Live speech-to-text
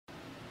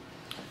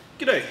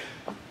G'day,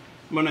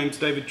 my name's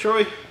David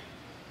Troy,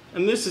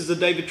 and this is the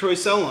David Troy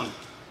Salon.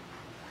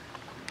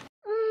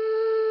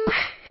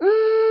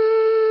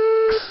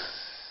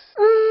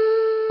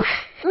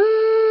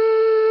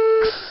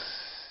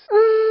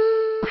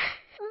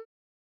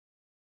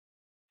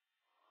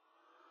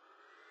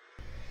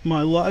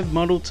 My live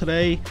model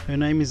today, her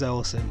name is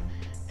Allison,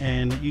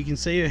 and you can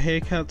see her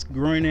haircut's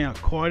grown out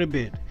quite a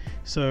bit,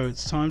 so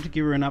it's time to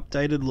give her an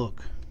updated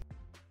look.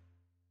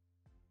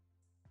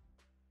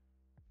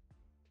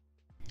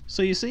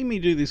 So you see me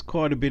do this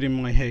quite a bit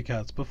in my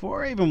haircuts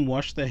before I even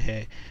wash the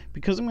hair,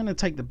 because I'm going to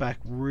take the back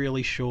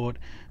really short.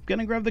 I'm going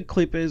to grab the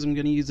clippers, I'm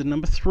going to use the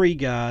number 3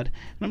 guard,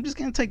 and I'm just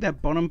going to take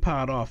that bottom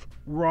part off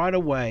right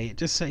away. It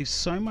just saves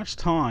so much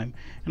time,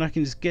 and I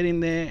can just get in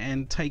there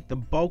and take the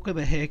bulk of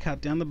the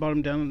haircut down the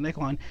bottom, down the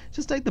neckline,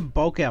 just take the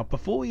bulk out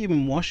before we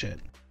even wash it.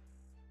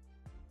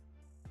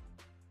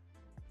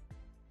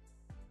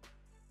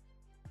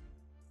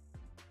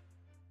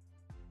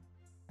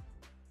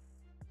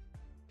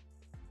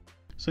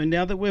 So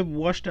now that we've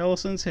washed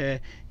Allison's hair,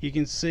 you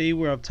can see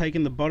where I've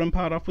taken the bottom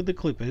part off with the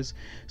clippers.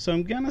 So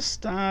I'm going to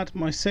start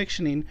my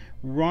sectioning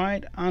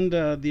right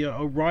under the,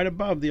 right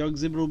above the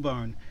occipital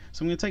bone.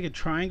 So I'm going to take a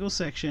triangle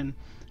section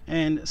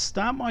and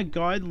start my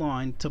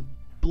guideline to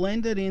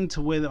blend it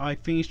into where I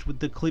finished with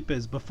the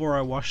clippers before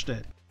I washed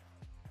it.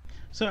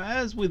 So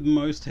as with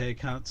most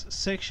haircuts,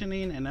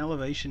 sectioning and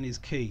elevation is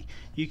key.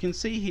 You can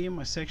see here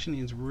my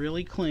sectioning is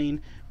really clean,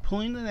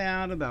 pulling it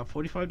out about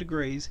 45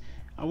 degrees.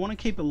 I want to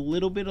keep a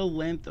little bit of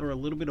length or a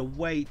little bit of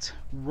weight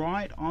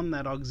right on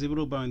that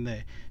occipital bone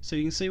there. So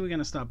you can see we're going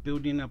to start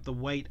building up the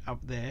weight up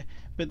there,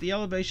 but the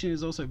elevation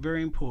is also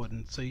very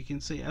important. So you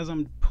can see as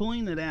I'm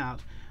pulling it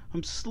out,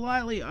 I'm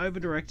slightly over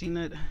directing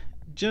it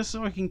just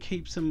so I can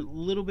keep some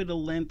little bit of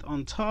length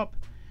on top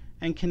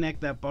and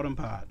connect that bottom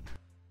part.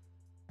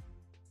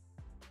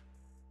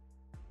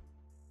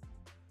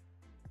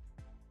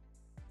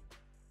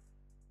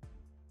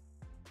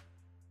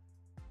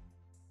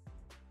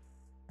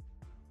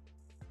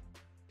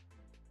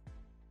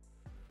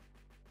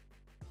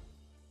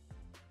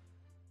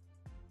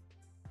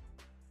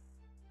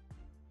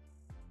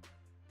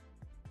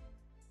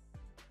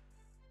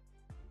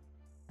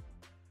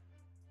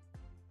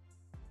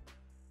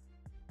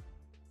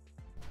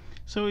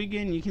 So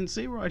again, you can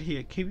see right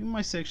here, keeping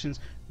my sections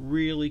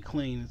really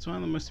clean. It's one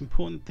of the most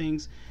important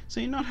things, so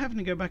you're not having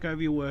to go back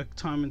over your work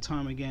time and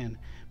time again.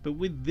 But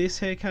with this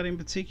haircut in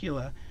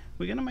particular,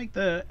 we're going to make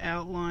the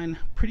outline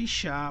pretty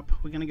sharp.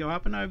 We're going to go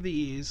up and over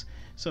the ears,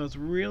 so it's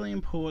really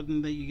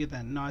important that you get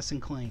that nice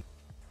and clean.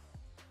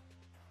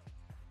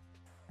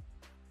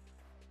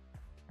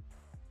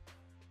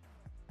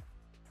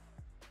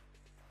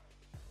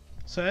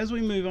 So as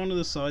we move on to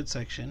the side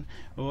section,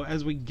 or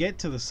as we get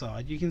to the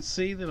side, you can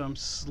see that I'm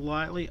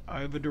slightly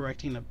over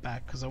directing it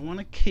back because I want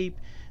to keep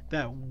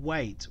that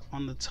weight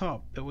on the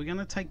top, but we're going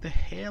to take the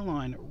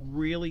hairline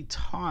really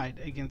tight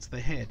against the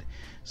head.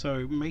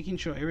 So making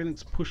sure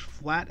everything's pushed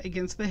flat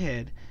against the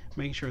head,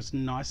 making sure it's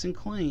nice and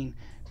clean,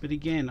 but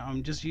again,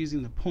 I'm just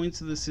using the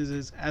points of the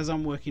scissors as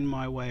I'm working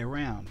my way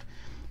around.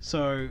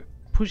 So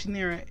pushing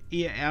their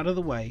ear out of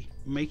the way,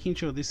 making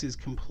sure this is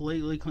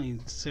completely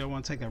clean. So I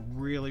want to take that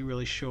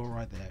really short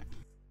right there.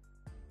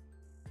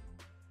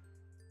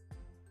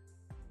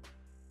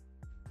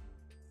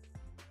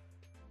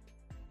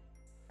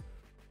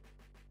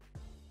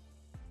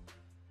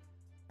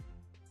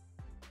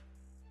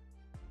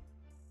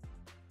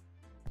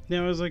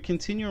 Now as I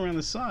continue around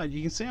the side,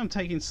 you can see I'm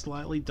taking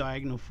slightly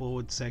diagonal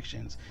forward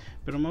sections,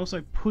 but I'm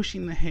also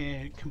pushing the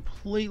hair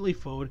completely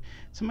forward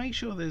to make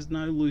sure there's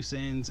no loose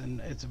ends and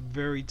it's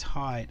very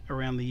tight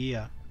around the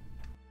ear.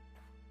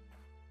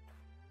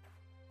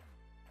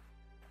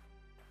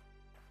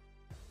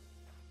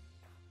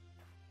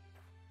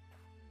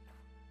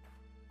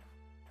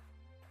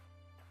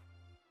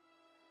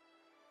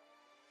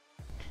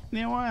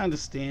 Now I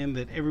understand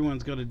that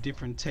everyone's got a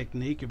different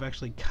technique of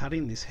actually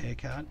cutting this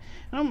haircut, and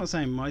I'm not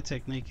saying my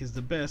technique is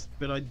the best,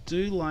 but I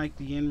do like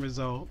the end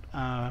result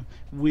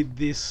with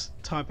this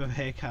type of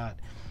haircut.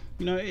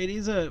 You know, it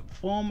is a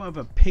form of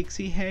a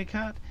pixie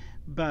haircut,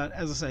 but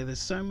as I say, there's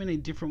so many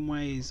different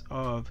ways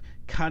of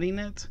cutting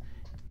it.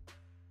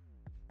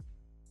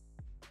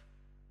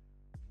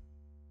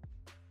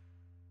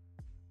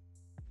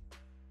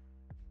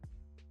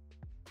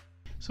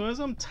 So as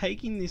I'm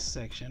taking this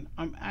section,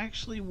 I'm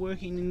actually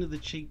working into the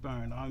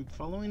cheekbone. I'm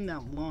following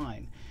that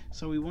line.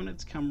 So we want it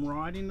to come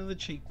right into the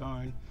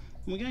cheekbone.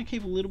 And we're going to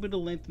keep a little bit of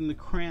length in the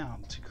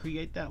crown to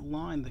create that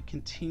line that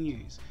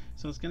continues.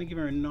 So it's going to give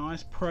her a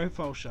nice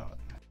profile shot.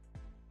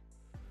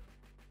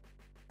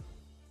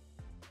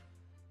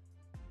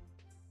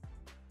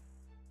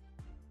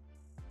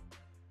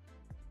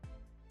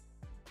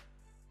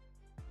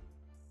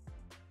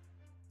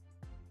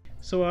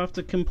 So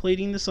after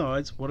completing the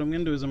sides, what I'm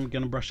going to do is I'm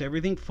going to brush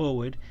everything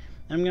forward,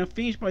 and I'm going to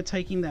finish by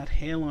taking that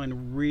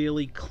hairline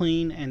really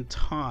clean and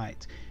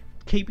tight,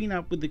 keeping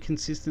up with the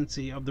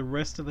consistency of the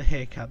rest of the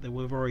haircut that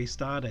we've already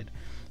started.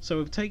 So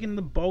we've taken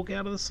the bulk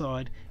out of the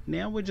side.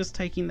 Now we're just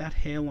taking that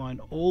hairline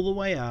all the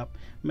way up,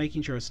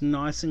 making sure it's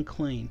nice and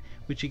clean,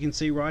 which you can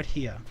see right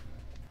here.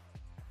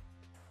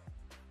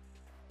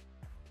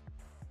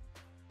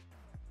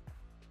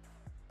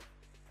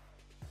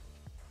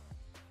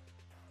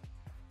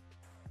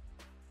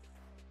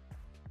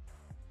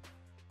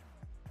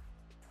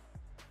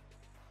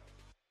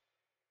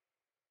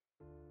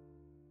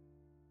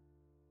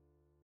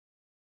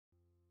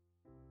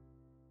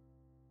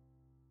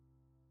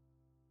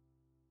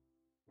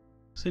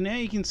 So now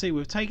you can see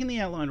we've taken the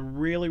outline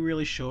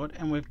really short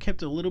and we've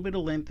kept a little bit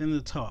of length in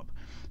the top.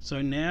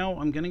 So now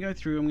I'm going to go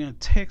through, I'm going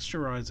to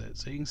texturize it.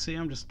 So you can see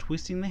I'm just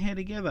twisting the hair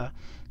together,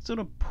 sort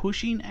of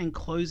pushing and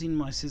closing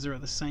my scissor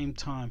at the same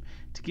time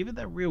to give it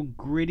that real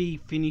gritty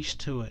finish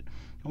to it.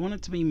 I want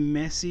it to be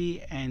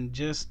messy and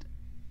just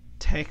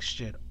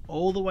textured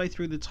all the way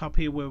through the top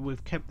here where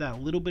we've kept that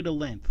little bit of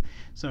length.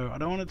 So I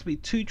don't want it to be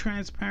too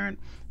transparent,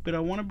 but I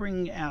want to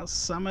bring out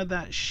some of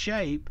that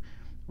shape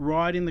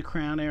right in the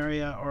crown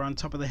area or on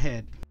top of the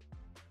head.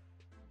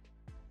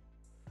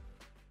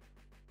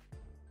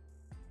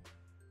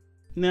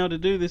 Now to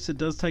do this, it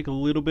does take a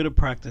little bit of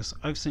practice.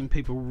 I've seen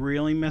people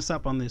really mess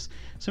up on this,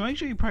 so make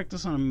sure you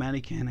practice on a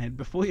mannequin head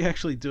before you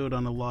actually do it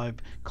on a live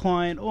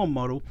client or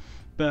model.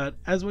 But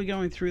as we're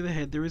going through the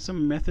head, there is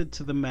some method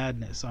to the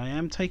madness. I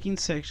am taking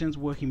sections,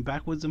 working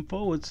backwards and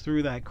forwards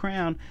through that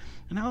crown,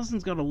 and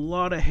Alison's got a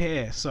lot of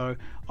hair, so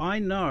I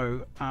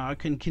know I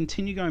can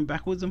continue going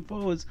backwards and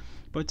forwards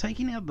by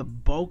taking out the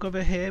bulk of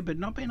her hair but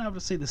not being able to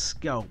see the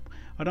scalp.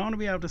 I don't want to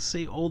be able to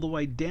see all the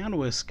way down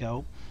to her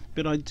scalp,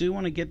 but I do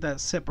want to get that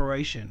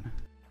separation.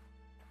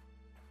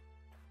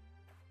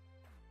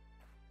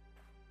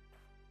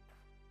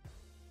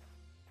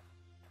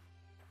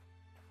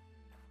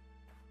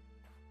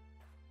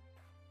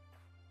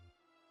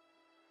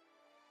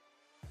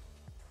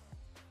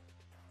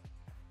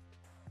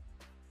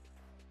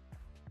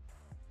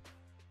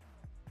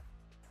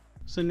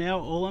 So now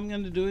all I'm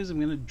going to do is I'm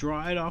going to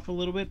dry it off a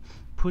little bit,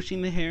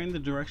 pushing the hair in the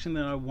direction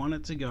that I want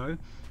it to go.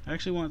 I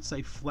actually want it to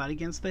stay flat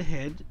against the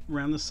head,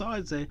 around the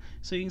sides there,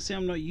 so you can see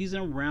I'm not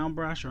using a round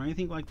brush or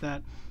anything like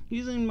that.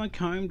 Using my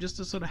comb just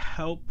to sort of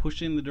help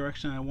push in the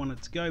direction I want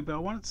it to go, but I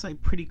want it to stay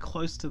pretty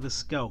close to the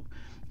scalp.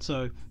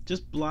 So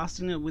just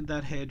blasting it with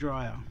that hair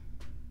dryer.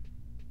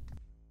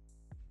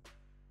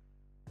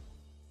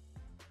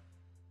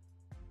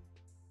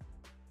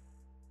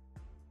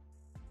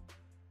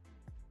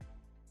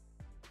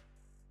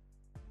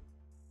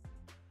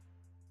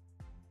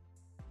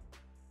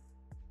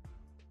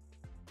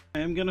 I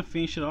am going to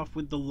finish it off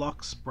with the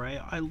lock spray.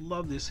 I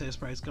love this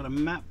hairspray. It's got a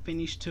matte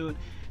finish to it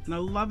and I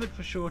love it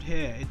for short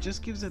hair. It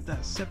just gives it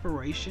that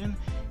separation.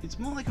 It's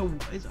more like I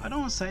don't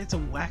want to say it's a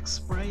wax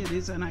spray, it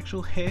is an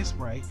actual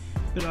hairspray,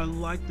 but I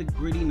like the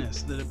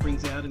grittiness that it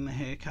brings out in the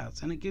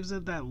haircuts and it gives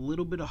it that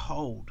little bit of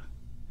hold.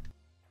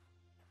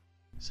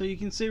 So you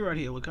can see right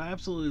here, look, I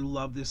absolutely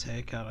love this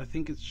haircut. I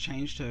think it's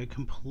changed her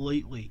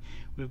completely.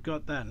 We've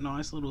got that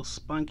nice little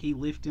spunky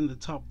lift in the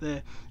top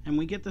there, and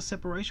we get the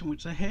separation,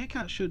 which the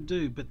haircut should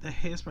do, but the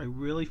hairspray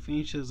really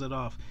finishes it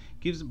off,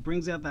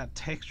 brings out that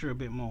texture a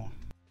bit more.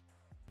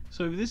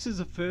 So if this is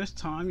the first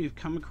time you've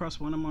come across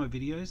one of my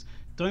videos,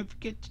 don't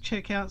forget to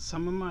check out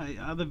some of my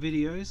other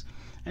videos,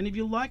 and if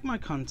you like my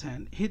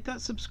content, hit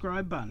that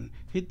subscribe button,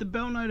 hit the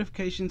bell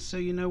notification so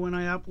you know when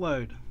I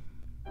upload.